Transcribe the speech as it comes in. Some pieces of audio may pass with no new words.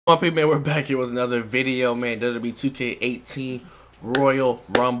My people, man, we're back here with another video, man. WWE 2K18 Royal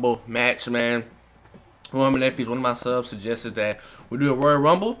Rumble match, man. One of my nephews, one of my subs suggested that we do a Royal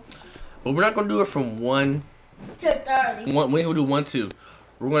Rumble, but we're not gonna do it from 1 to 30. We ain't gonna do 1, 2.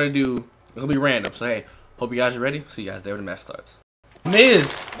 We're gonna do, it's gonna be random. So hey, hope you guys are ready. See you guys there when the match starts.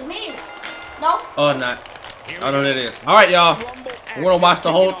 Miz. The Miz. No. Oh, not. I don't know what it is. All right, y'all. We're gonna watch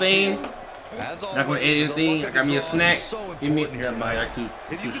the whole thing. Not gonna edit anything. I got me a snack. Give me here, my like too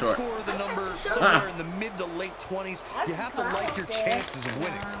short. Score the number somewhere in the mid to late 20s. You have to like your chances of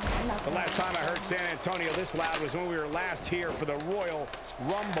winning. The last time I heard San Antonio this loud was when we were last here for the Royal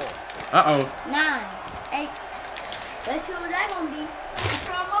Rumble. 9, 8. Let's see what that's gonna be.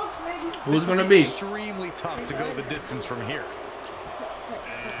 Who's gonna be? Extremely tough to go the distance from here.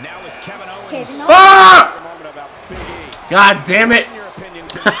 Now with Kevin Owens. God damn it!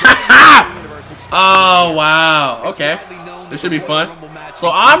 Oh wow. Okay. This should be fun. So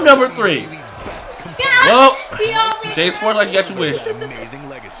I'm number 3. Well, J Sports, like you got your wish. Amazing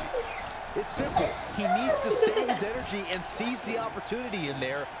legacy. It's simple. He needs to save his energy and seize the opportunity in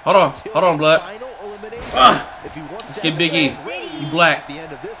there. Hold on, blood. Let's get Big E. You black. The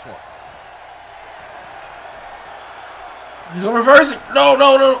end of this one. He's gonna reverse it. No.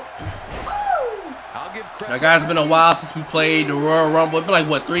 Now, guys, it's been a while since we played the Royal Rumble. It's been like,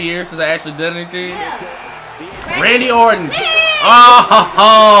 what, 3 years since I actually did anything? Yeah. Randy Orton.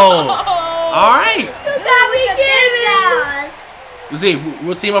 Oh! All right. Z,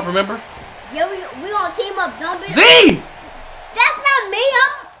 we'll team up, remember? Yeah, we gonna team up, don't be. Z! That's not me,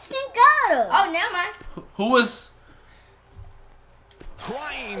 I'm Singata. Oh, never mind. Who was?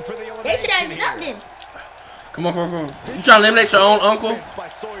 Crying for the They should have nothing. Come on. You trying to eliminate your own uncle? I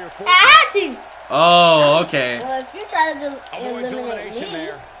had to. Oh, okay. Well, if you try to eliminate me.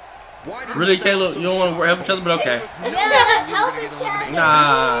 Really, Caleb? You don't want to help each other, but okay. Yeah, let's help each other.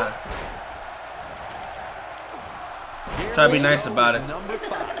 Nah. Try to be nice about it. Don't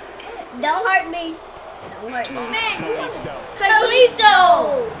hurt me. Don't hurt me. Man,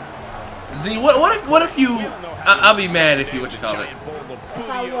 Kalisto. Z, what if you? I'll be mad if you what you call it. If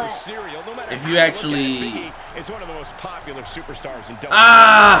I what? If you actually. It's one of the most popular superstars in WWE.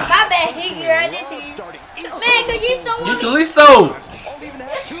 Ah! My bad, he right into you. Man, Kalisto. Get Kalisto.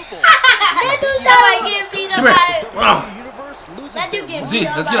 That dude's not getting beat up by it. That dude getting Z, beat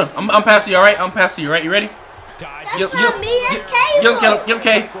up. let's get him. I'm past you, all right? I'm past you, right? You ready? That's not me, that's Caleb. Get him,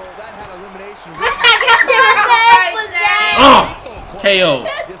 K. KO.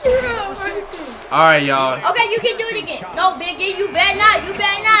 All right, y'all. Okay, you can do it again. No, Biggie, you better not. You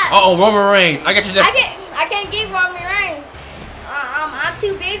better not. Uh oh, Roman Reigns. I got you there. I can't get Roman Reigns. I'm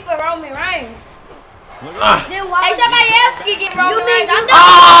too big for Roman Reigns. Hey, somebody else can get Roman Reigns.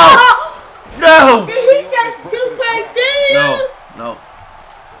 No. Did he just suplex him? No.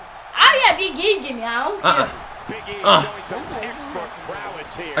 Oh yeah, Big E give me out.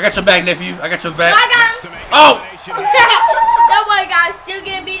 I got your back, nephew. I got your back. I got him. Oh! That white guy still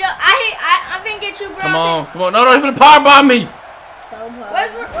getting beat up. I finna get you, bro. Come on. No, he's gonna power bomb me.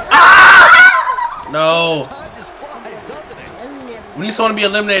 No. We need someone to be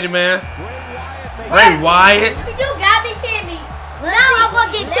eliminated, man. Bray Wyatt. You got me kidding me. Now I'm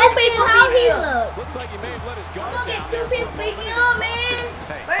gonna get 2 people beat me up. I'm gonna get 2 people beat me up, man.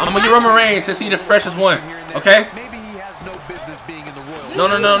 I'm gonna get Roman Reigns since he's the freshest one. Okay? Maybe he has no business being in the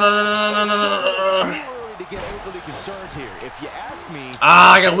Royal. No.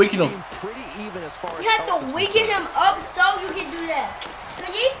 I gotta weaken him. You have to weaken him up so you can do that.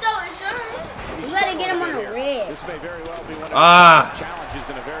 Cause he's still insurance. You gotta get him on the red. This may very well be one of the challenges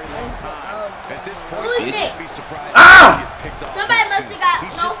in a very long time. At this point, Who's next? Somebody must have got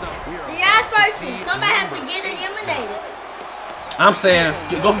the last person. Somebody has to get eliminated. I'm saying,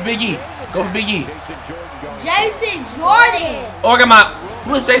 go for Big E. Go for Big E. Jason Jordan. Oh, I got my.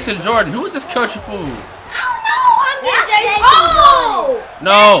 Who is Jason Jordan? Who is this country fool? I don't know. I'm getting Jason. Oh!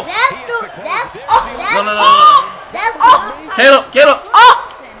 No. That's Caleb. Oh!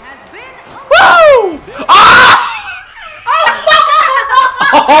 Woo! Ah!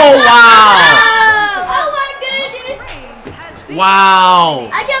 Oh, wow. Oh, my goodness. Wow.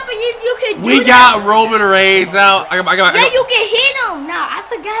 I can't believe you could do We that. got Roman Reigns out. I got Yeah, you can hit him. No, I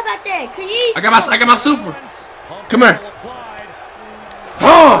forgot about that. I got my super. Come here.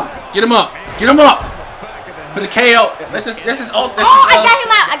 Oh, get him up. For the KO. This is all. I got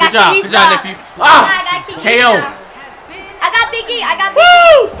him out. I got Good job, nephew. I got KO. I got Big E.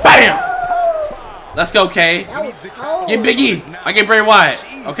 Woo! Bam. Let's go, K. That was cold. Get Big E. I get Bray Wyatt.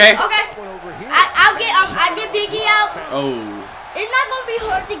 Okay. Okay. I get Big E out. Oh. It's not gonna be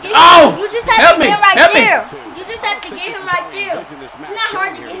hard to get him. Oh! You just have to get him right there. You just have to get him right there. It's not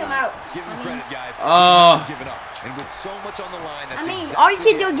hard to get him out. Give him credit, guys. Give it up. And with so much on the line, that's all you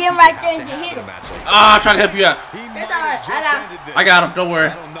can do is get him right there and just hit him. I'm trying to help you out. That's alright. I got him. Don't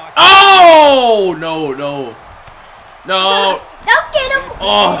worry. Oh! No, no. No. Don't get him.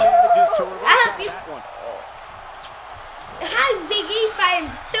 Oh. I help you. How is Big E fighting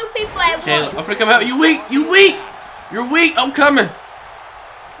two people at Okay, once? I'm gonna come out. You weak. You weak. You're weak. I'm coming.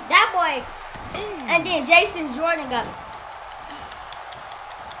 That boy. And then Jason Jordan got him.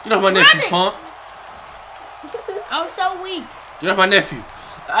 Get off my nephew, punk. I'm so weak. Get off my nephew.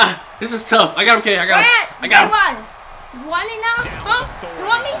 Ah, this is tough. I got him. Okay, I got him. I got him. You want it now? Huh? You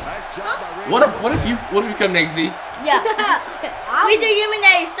want me? Huh? What if you come next, Z? Yeah. We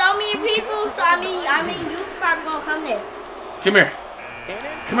eliminated so many people, so I mean, you's probably gonna come there. Come here.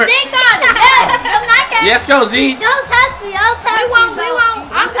 Come here. Think on it. Yes, go, Z. Don't touch me. Don't touch me. We won't.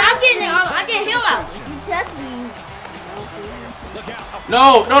 I'm getting him out. You touch me.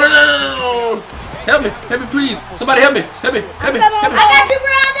 No. Help me, please. Somebody help me. Help me. I got you,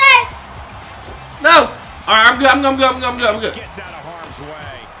 Bronte. No. All right, I'm good. I'm good. Gets out of harm's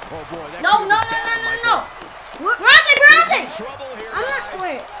way. Oh boy. No. Bronte. I'm not.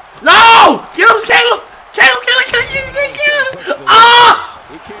 Wait. No! Get him, Caleb! Caleb!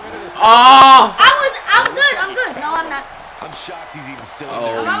 Ah! I'm good. No, I'm not. I'm shocked he's even still Oh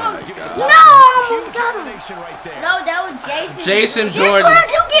in there. my God. No, I almost got him. Right there. No, that was Jason. Jason Guess Jordan. what?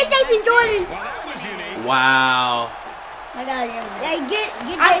 You get Jason Jordan. Well, that was unique. Wow. I got him. Yeah, get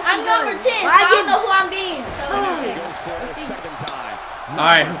Jason I'm number 10, so I don't know who I'm being. So Goes for it a second time. All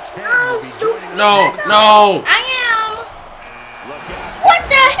right. stupid. No. I am. What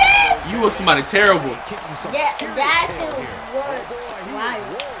the heck? You were somebody terrible. That's it. Wow.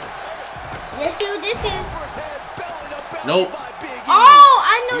 Let's see what this is. Nope. Oh,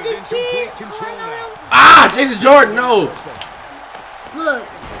 I know this kid. Oh, I know him. Ah, Jason Jordan. No. Look.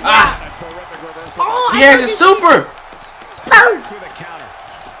 Ah. Oh, He has a super.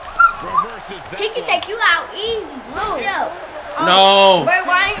 He can take you out easy. Still. No. Bray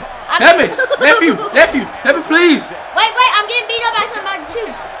Wyatt. Help me, nephew. Help me, please. Wait. I'm getting beat up by somebody too.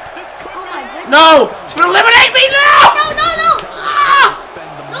 Oh my goodness. No. She's gonna eliminate me now. No. Ah.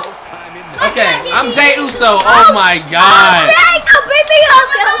 Okay, I'm Jay Uso. Oh my God. Don't beat me up.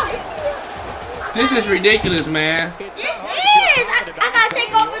 This is ridiculous, man. This is. I gotta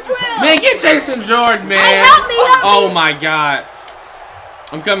take over 12. Man, get Jason Jordan, man. Hey, help me. Oh my God.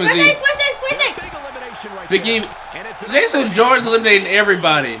 I'm coming, Z. What's this? Big E. Jason Jordan's eliminating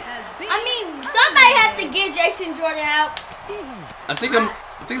everybody. I mean, somebody had to get Jason Jordan out. I think I'm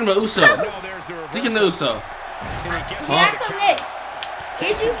the Uso. I'm the Uso. Here I come next.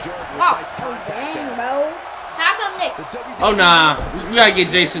 Get you? Oh, dang, bro. How come next? Oh nah, we gotta get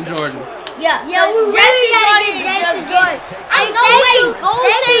Jason Jordan. Yeah, we really gotta get Jason Jordan. I know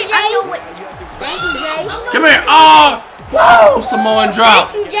way. Thank you, Jay. Come here. Oh, whoa, Samoan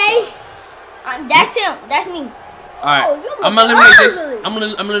drop. Thank you, Jay. That's him. That's me. All right, I'm gonna eliminate Jason. I'm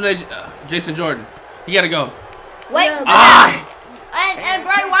gonna eliminate Jason Jordan. He gotta go. Wait. And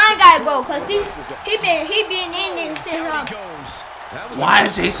Bray Wyatt gotta go, cause he been in this since Why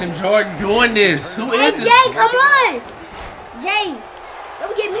is Jason Jordan doing this? Who is this? Jay, come on. Jay,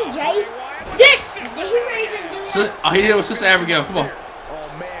 don't get me, Jay. Did he ready to do that? Oh, he did it with Sister Abigail. Come on.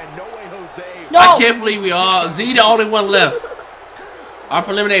 Oh man, no way, Jose. No. I can't believe we all Z the only one left. I'm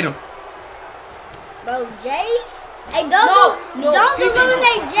for eliminate him. Bro, Jay. Hey, don't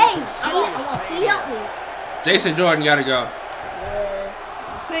eliminate Jay. He helped me. Jason Jordan gotta go.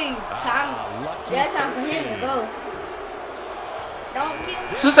 Please, that's time for him to go. Don't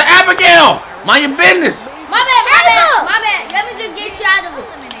get. Sister Abigail, mind your business. My bad. Let me just get you out of it.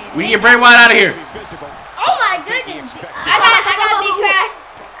 We get Bray Wyatt out of here. Oh my goodness. I got big crash.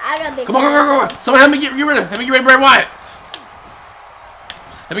 I got big. Come on. Someone help me get rid of. Help me get rid of Bray Wyatt.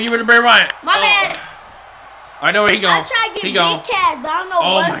 Help me get rid of Bray Wyatt. My bad. I know where he going. I tried to get big cash, but I don't know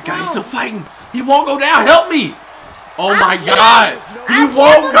what's my God, wrong. he's still fighting. He won't go down. Help me. Oh my God, he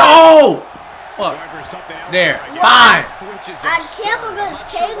won't go. Fuck. There. Fine. I can't because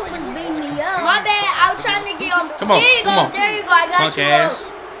Caleb was beating me up. My bad. I was trying to get on. Come on. There you go. There you go. I got Punk you ass.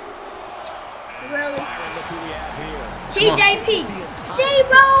 up. Really? TJP. See,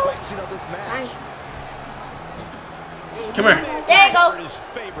 bro. Come here. There you go.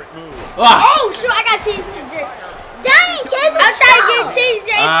 Oh, shoot. I got TJP. Dang, Caleb. I was trying to get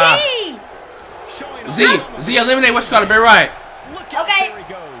TJP. Z, eliminate what's called a Bray Wyatt. Okay.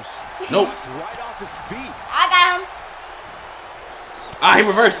 Nope. I got him. Ah, he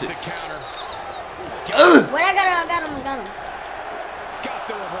reversed it. Wait, I got him.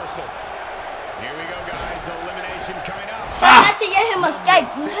 the reversal. Here we go, guys. Elimination coming up. Try not to let him escape.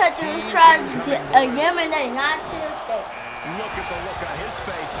 You have to try to eliminate, not to escape. Look at the look on his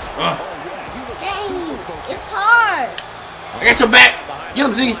face. Dang, it's hard. I got your back. Get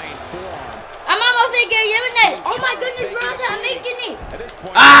him, Z. I'm almost gonna get eliminated. Oh my goodness, bro, I'm making it.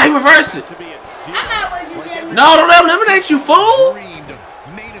 Ah, he reversed it. I'm out with you, Jimmy. No, don't let him eliminate you, fool.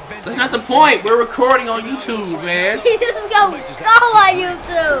 That's not the point. We're recording on YouTube, man. Let's go on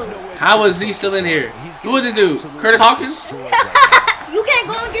YouTube. How is Z still in here? Who was the dude? Curtis Hawkins? You can't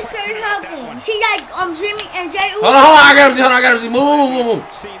go and get Curtis Hawkins. He got Jimmy and Jay Uso. Hold on, I got him, Z. Hold on, I got him, Z. Move.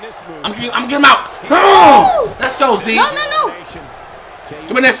 I'm getting him out. Oh, let's go, Z. No.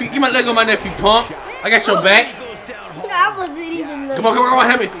 Give my nephew. Give my leg on my nephew, pump. I got your back. I wasn't even looking. Come on,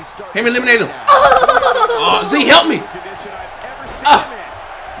 help me. Help me eliminate him. Oh, Z, help me.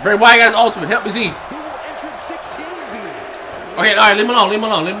 Bray Wyatt got his ultimate. Help me, Z. Okay, all right, leave him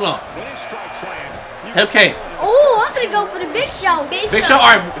alone. Okay. Oh, I'm gonna go for the Big Show. Big Show.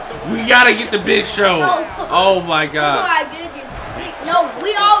 All right, we gotta get the Big Show. Oh my God. Oh my goodness. No,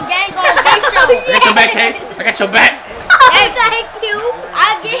 we all gang on Big Show. I got your back, Kay. I got your back. Hey, thank you.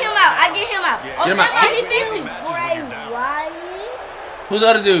 I get him out. Oh, Get him out. He's finishing. Bray Wyatt. Who's the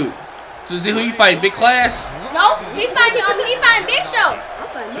other dude? So Z, who you fighting? Big Class? No, he fighting Big Show. I'm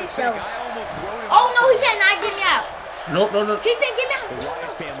fighting Big Show. Oh no, he cannot get me out. No. He said get me out.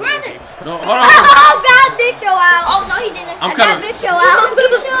 Brother. No, hold on. Oh God, Big Show out. Oh no, he didn't. I'm coming. Big Show out.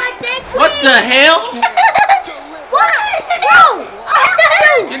 Big Show out there. What the hell? What? Bro.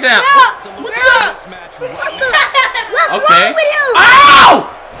 Get down. What's Okay. wrong with him?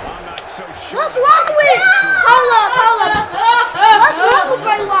 Ow! What's wrong with him? Hold on. What's wrong with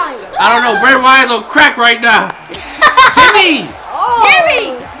Bray Wyatt? I don't know. Bray Wyatt's on crack right now. Jimmy!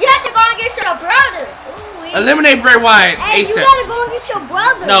 Jimmy, you have to go and get your brother. Eliminate Bray Wyatt Hey, you ASAP. gotta go and get your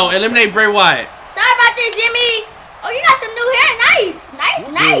brother. No, eliminate Bray Wyatt. Sorry about this, Jimmy. Oh, you got some new hair. Nice.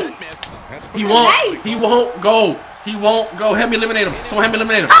 He won't go. Help me eliminate him. Someone help me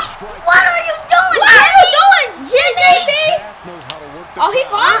eliminate him. What are you doing? What are you doing, JJP? Oh, he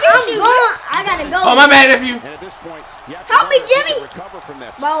gonna get you. I gotta go. Oh, my bad, nephew. Help me, Jimmy.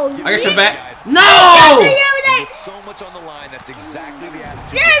 Bro, I got your back. No! So much on the line. That's exactly the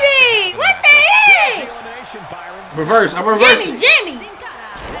attitude. Jimmy, what the heck? Reverse. I'm reversing. Jimmy.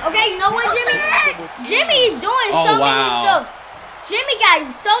 Okay, you know what, Jimmy? Jimmy is doing so many stuff. Jimmy got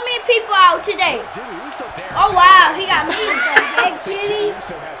so many people out today. Oh wow, he got me. Heck, Jimmy.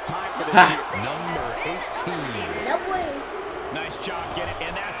 Number 18. No way. Nice job, get it,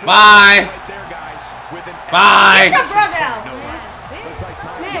 and that's Bye. right there, guys. Bye. Get your brother out, man.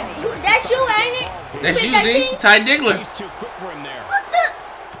 That's you, ain't it? That's you, Z. Ty Diggler. He's too quick for him there. What the?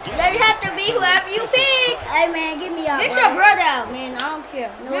 Yeah, you have to be whoever you pick. Hey, man, get me out. Get your brother out, man. I don't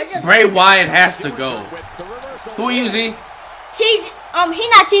care. No, Bray Wyatt has to go. Who are you, Z? He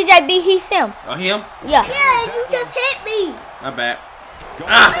not TJB, he's him. Oh, him? Yeah. Yeah, you just hit me. My bad.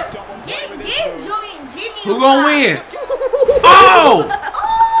 Ah! Get Jimmy. Who gonna win? Oh!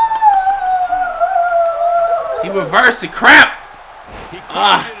 He reversed the crap.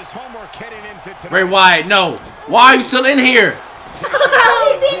 Bray Wyatt, no. Why are you still in here? He's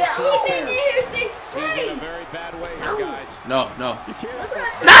been in here since spring. No.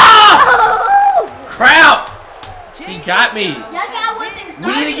 Crap! He got me. We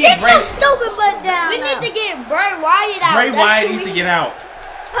need to get Bray. Your stupid butt down. We need to get Bray Wyatt out. Bray Wyatt needs to get out.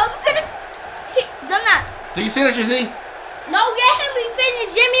 I'm not. Do you see that, you see? No, get him to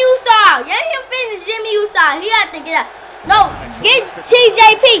finish Jimmy Uso. Get him finish Jimmy Uso. He has to get out. No, get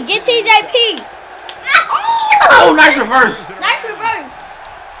TJP. Get TJP. Oh, nice reverse. Nice reverse.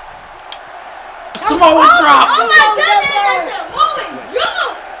 Samoa drop. Oh my goodness, Samoa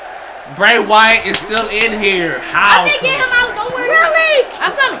drop. Bray Wyatt is still in here. How? I can get him out. Don't worry. Really?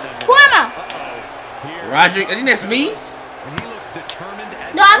 I'm coming. Who am I? Roger, I think that's me.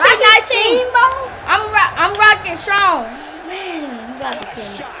 No, I'm P19. I'm rocking strong. Man, you gotta be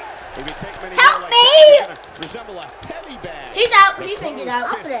kidding me. Help me! He's out. He can get out.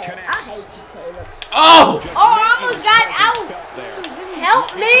 I hate you, Caleb. Oh! Oh, I almost got out.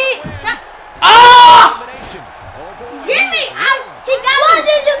 Help me! Ah! Jimmy, he got me. What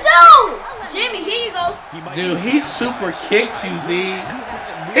did you do? Jimmy, here you go. Dude, he super kicked you, Z.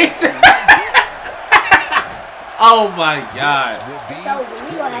 Oh my God. So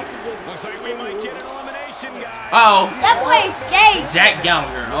we gonna have to get. Looks like we might get an elimination, guys. Uh oh. That boy escaped. Jack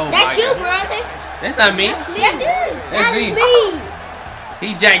Gallagher. Oh That's my you, God. Bronte. That's not me. Yes, it is. That's me. Me.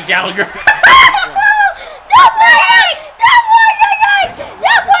 He Jack Gallagher.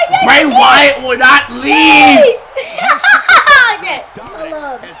 That boy, Bray Wyatt will not leave.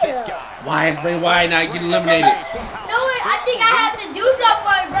 Why is Bray Wyatt not getting eliminated? No, I think I have to do something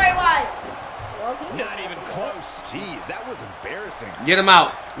for Bray Wyatt. Not even close. Jeez, that was embarrassing. Get him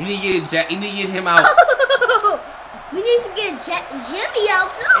out. You need to get him out. We need to get Jimmy out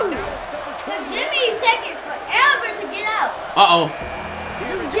too. Cause Jimmy is taking forever to get out.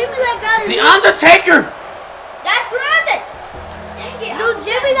 Jimmy got The Undertaker. That's Bronson.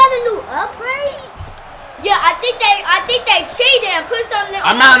 Jimmy got a new upgrade. Yeah, I think they cheated and put something.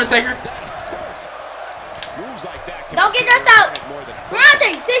 I'm not Undertaker. Don't get us out.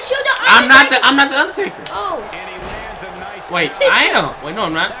 Bronson, since you the Undertaker. I'm not the Undertaker. Oh. Wait, I am. Wait, no,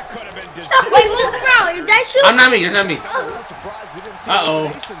 I'm not. Wait, move around. Is that you? I'm not me. That's not me.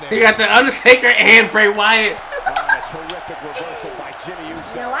 He got the Undertaker and Bray Wyatt.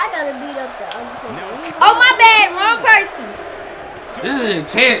 No, I gotta beat up the Undertaker. Oh, my bad. Wrong person. This is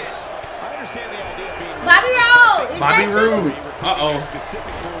intense. Bobby Roode. Bobby Roode.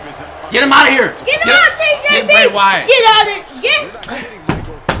 Get him out of here. Get him out, TJP. Get Bray Wyatt. Get out of here.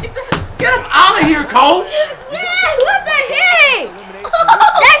 Get him out of here, coach. What the heck?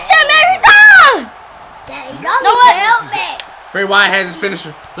 That's him every time. No one help me. Bray Wyatt has his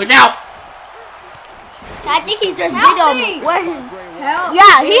finisher. Look out. I think he just did on me.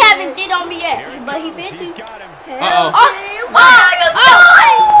 Yeah, he haven't did on me yet, but he fit you. Oh.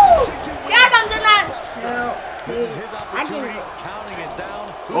 Here comes the knife.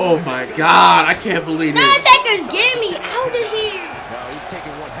 Oh my God! I can't believe this. Undertaker's getting me out of here.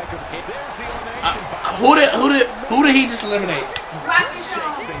 Who did he just eliminate? How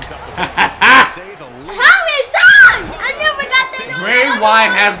many times? I never got that. Bray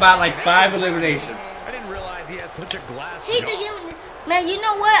Wyatt has about like 5 eliminations. I didn't realize he had such a glass jaw. Man, you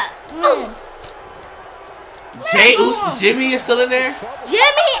know what? Jimmy is still in there?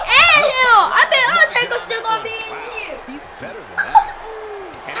 Jimmy and him. I bet Undertaker's still gonna be in here. He's better than that.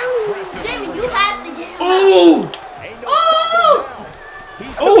 Jimmy, you have to get him. Ooh! Ooh!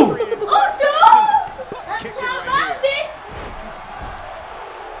 Oh, he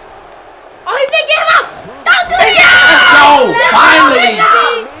been getting him out. Don't do it. Let's go! Finally!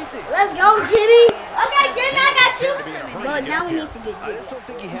 Let's go, Jimmy. Okay, Jimmy, I got you. But now we need to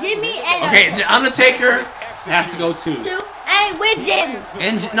get Jimmy and okay, the Undertaker has to go too. And with Jimmy.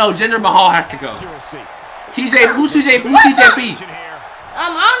 And no, Jinder Mahal has to go. Who's TJP? I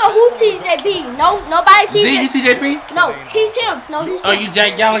don't know who TJP. Nobody TJP. Z, you TJP? No, he's him. No, he's him. Oh, you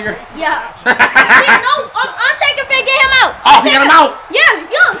Jack Gallagher? Yeah. No, Undertaker finna get him out. Oh, he got him out. Yeah.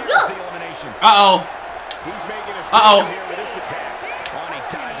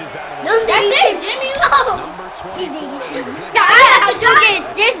 That's it, Jimmy.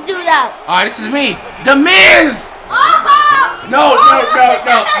 This dude out. Alright, this is me. The Miz! No.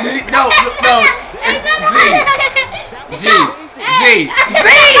 Z!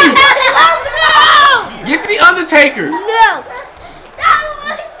 Get the Undertaker! No!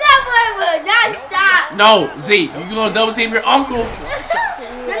 That boy would not stop! No, Z, you gonna double team your uncle?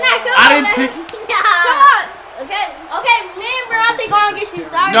 I didn't pick. Come on! Okay, me and Bronte gonna get you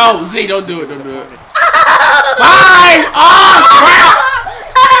started. No, Z, don't do it. Bye! Oh, crap!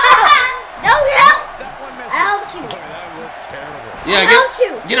 No, I helped you. Yeah,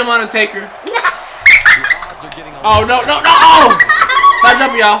 get him Undertaker. Oh, no. Oh! Stop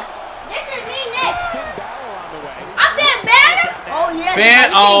jumping, y'all. This is me next. I feel better. Oh,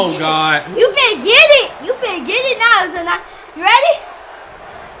 yeah. Oh, God. You finna get it. Now. You ready?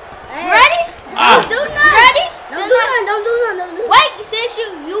 Don't do nothing. Ready? Don't do nothing. Wait, since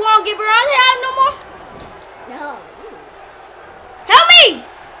you won't get Bronte out no more? No. Help me.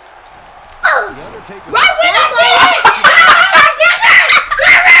 Right when I get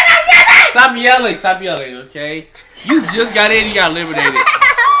it. Stop yelling, okay? You just got in, you got eliminated.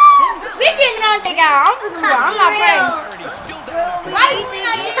 We getting Undertaker out. I'm not praying. Right when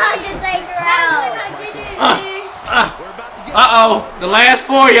I get Undertaker out. Uh-oh. The last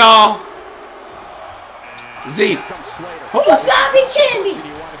 4, y'all. Z. You gotta be kidding me.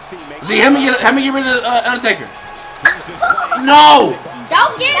 Z, help me get rid of Undertaker. No.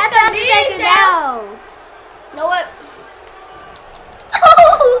 Don't get the Undertaker down. You know what?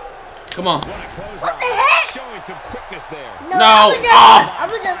 Come on. What the heck? Showing some quickness there. No. I'm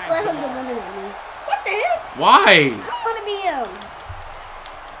gonna just let him eliminate me. What the heck? Why? I don't wanna be him.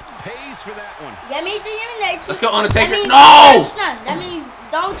 Pays for that one. Get me the elimination. Let's go, Undertaker. That means No. that means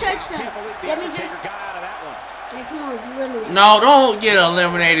don't touch none. Let me just. Yeah, come on, do eliminate. No, don't get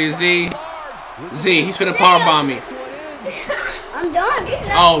eliminated, Z. Z, he's finna powerbomb me. I'm done.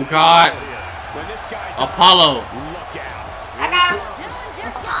 Oh, God. Apollo. I got him.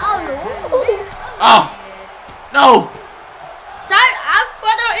 Oh. No. Sorry,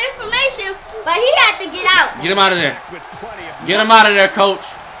 for the more information, but he had to get out. Get him out of there. Get him out of there, coach.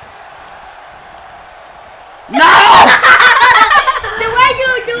 No! The way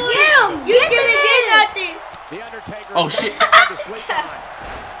you do it, you shouldn't get nothing. Oh shit! I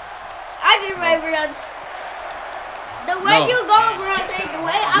just right around. The way you going around take the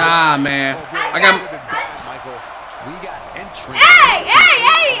way out. Nah, man. I got. Michael, we got entry. Hey!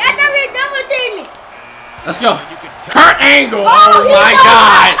 I thought we were double teaming. Let's go. Kurt Angle. Oh my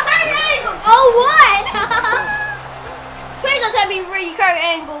God. Kurt Angle. Oh what? Please don't tell me you're Kurt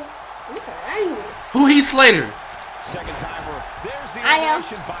Angle. Who Heath Slater? Second timer. There's the I am.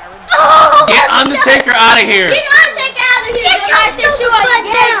 Byron. Oh, Get Undertaker out of here. Get Undertaker out of here. Get your butt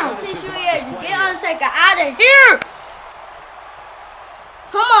down. Get Undertaker out of here.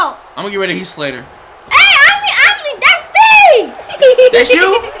 Come on. I'm gonna get rid of Heath Slater. Hey, that's me. That's you?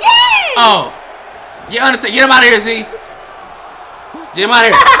 Yeah. Oh. Get Undertaker. Get him out of here, Z. Get him out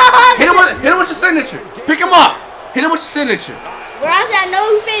of here. Hit him with your signature. Pick him up. Hit him with your signature. Bro, I know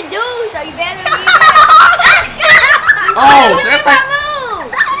who fit do, so you better leave it. Oh, so that's like.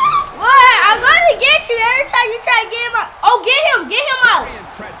 What? I'm gonna get you every time you try to get him out. Oh, get him out.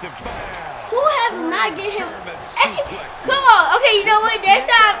 Who have not get him? Hey, come on. Okay, you know what? Next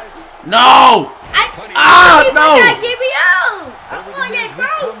time. No. No. Get me out. I'm gonna get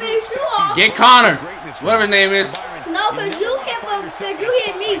crawfish you off. Get Connor. Whatever his name is. No, cause you kept on. Cause you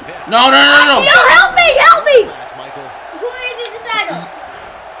hit me. No. Yo, help me. Who is it beside him?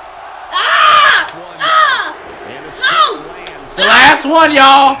 No. The last one,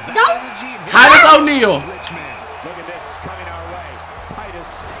 y'all. Don't. Titus O'Neil. Look at this coming our way. Titus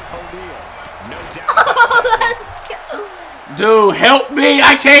O'Neil. No doubt. Dude, help me.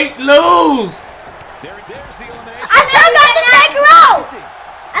 I can't lose. There's the elimination. I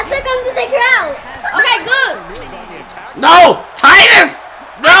took Undertaker out. Okay, good. No, Titus.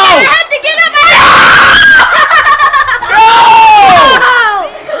 No. I have to get him out.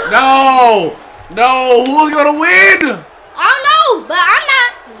 No. Who's gonna win? I don't know, but I'm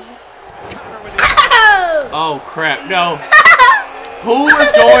not. Oh crap! No. Who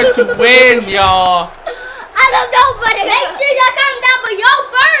is going to win, y'all? I don't know, but make sure y'all comment down below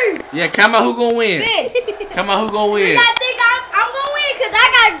first. Yeah, come on. Who gonna win? Come on, who gonna win? I think I'm gonna win because I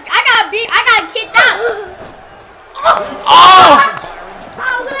got kicked out. Oh!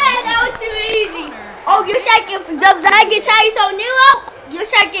 Oh man, that was too easy. Oh, you should get did I get Titus O'Neil out? You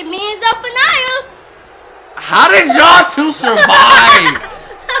should get millions up for Nia. How did y'all two survive?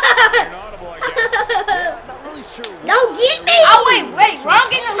 Don't get me. Oh wait, wrong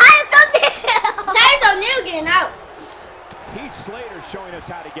getting Titus O'Neil. Titus O'Neil getting out. Heath Slater showing us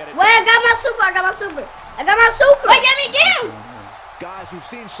how to get it. Wait, I got my super. Wait, let me get him. Guys, we've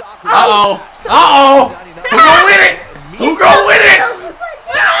seen shock. Uh-oh. Who gonna win it?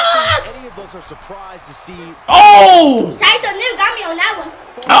 Any of us are surprised to see. Oh! Titus O'Neil got me on that one.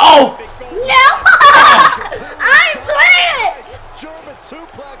 Uh-oh. No! I ain't playing! German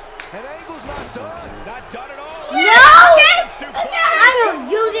suplex, and Angle's not done. Not done at all. No! I don't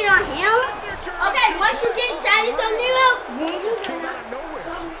use it on him. Okay, once you get Titus O'Neil out, you use it on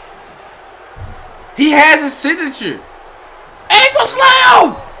Nowhere. He has his signature. Ankle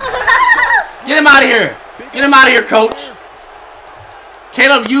slam! Get him out of here. Get him out of here, coach.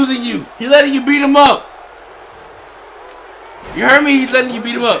 Caleb using you. He letting you beat him up. You heard me? He's letting you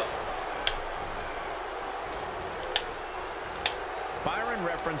beat him up. Byron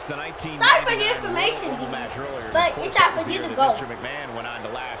referenced the 1999 Sorry for your information, Rumble match earlier. but it's time for you to go. Mr. McMahon went on to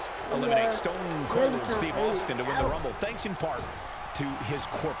last eliminate Stone Cold and Steve Austin to win the Rumble, thanks in part to his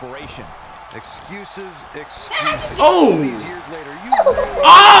corporation. Excuses. Oh! These years later,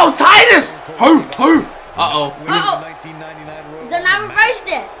 Oh, Titus! Hurry. Uh-oh. So now reverse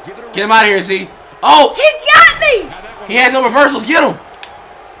that. Get him out of here, Z. Oh! He got me! He has no reversals. Get him.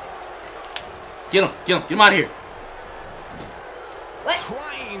 Get him out of here. What?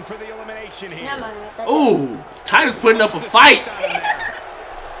 Trying for the elimination here. Never mind. Ooh, Titus putting up a fight.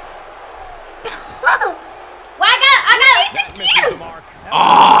 Well, I got to get him.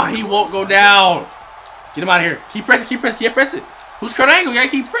 Oh, he won't go down. Get him out of here. Keep pressing. Who's Kurt Angle? You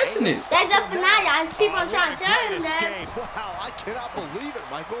gotta keep pressing it. That's up for now. I keep on trying to tell him that. Wow, I cannot believe it,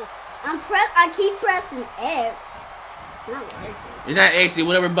 Michael. I keep pressing X. It's not working. It's not actually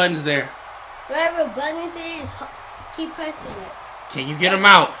whatever button's there. Whatever buttons is, keep pressing it. Can you get him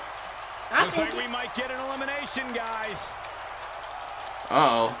out? I Looks think like we might get an elimination, guys.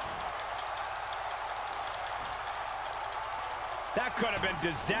 Uh-oh. That could have been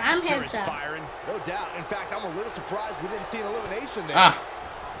disastrous, Byron. No doubt. In fact, I'm a little surprised we didn't see an elimination there.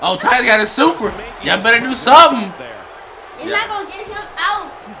 Oh, Titus got his super. Y'all better do something. You're not gonna get him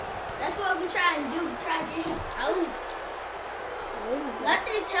out. That's what we trying to do. Try to get him out. Let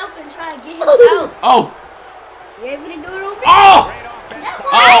this help and try to get him out. Oh. You able to do it, Ruby? Oh.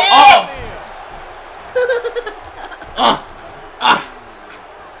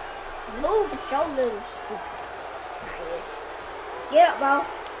 Move with your little stupid tires. Get up, bro.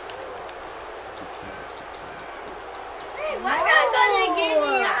 Hey, why not gonna get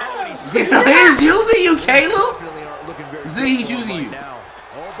me out? He's using you, Caleb. He's using you.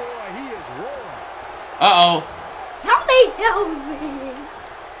 Oh boy, he is rolling. Uh-oh. Help me!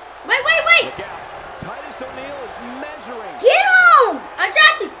 Wait! Look out. Titus O'Neil is measuring. Get him! I'm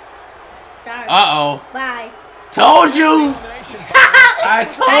trying to. Sorry. Uh-oh. Bye. Told you. I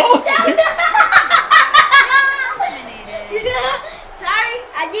told you. Sorry,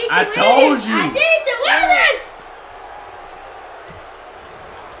 I need to I win told this. you. I need to win this.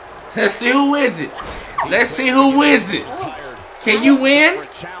 Let's see who wins it. Let's see who wins it. Can you win? I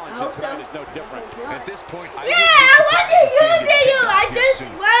hope so. At this point, Yeah, I want to use it. I just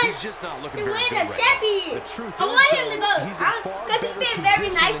want he's just not looking to very win good a champion. I want him to go because he's been very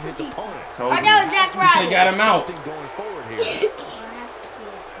nice to people. Told I you. know Zach You should have got Ryder. him out. Going forward here.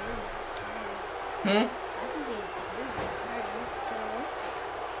 Hmm?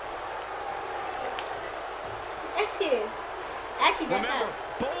 That's his. Actually, that's Remember,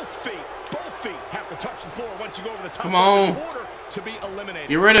 not. both feet have to touch the floor once you go over the top. Come on. In order to be eliminated.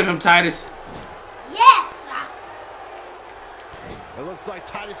 Get rid of him, Titus. Yes. It looks like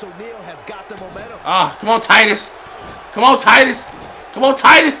Titus O'Neil has got the momentum. Ah, come on, Titus. Come on, Titus. Come on,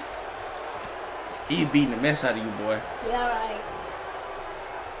 Titus. He beating the mess out of you, boy. Yeah, right.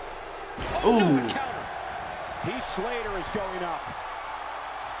 Ooh. Heath Slater is going up.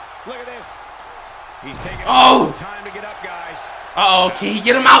 Look at this. He's taking time to get up, guys. Uh-oh. Can he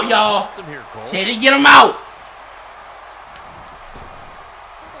get him out, y'all? Awesome here, Cole. Can he get him out?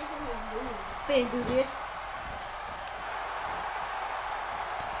 Finna do this.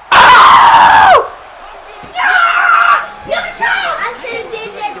 I should have did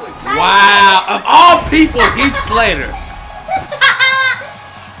that to Titus. Wow. Of all people, Heath Slater.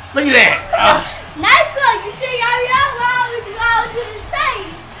 Look at that. Nice one. You should have got me out while I was in his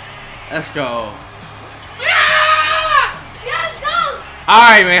face. Let's go. Let's go.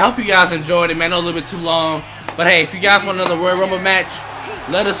 Alright, man. Hope you guys enjoyed it, man. I know a little bit too long. But hey, if you guys want another Royal Rumble match,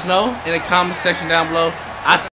 let us know in the comment section down below.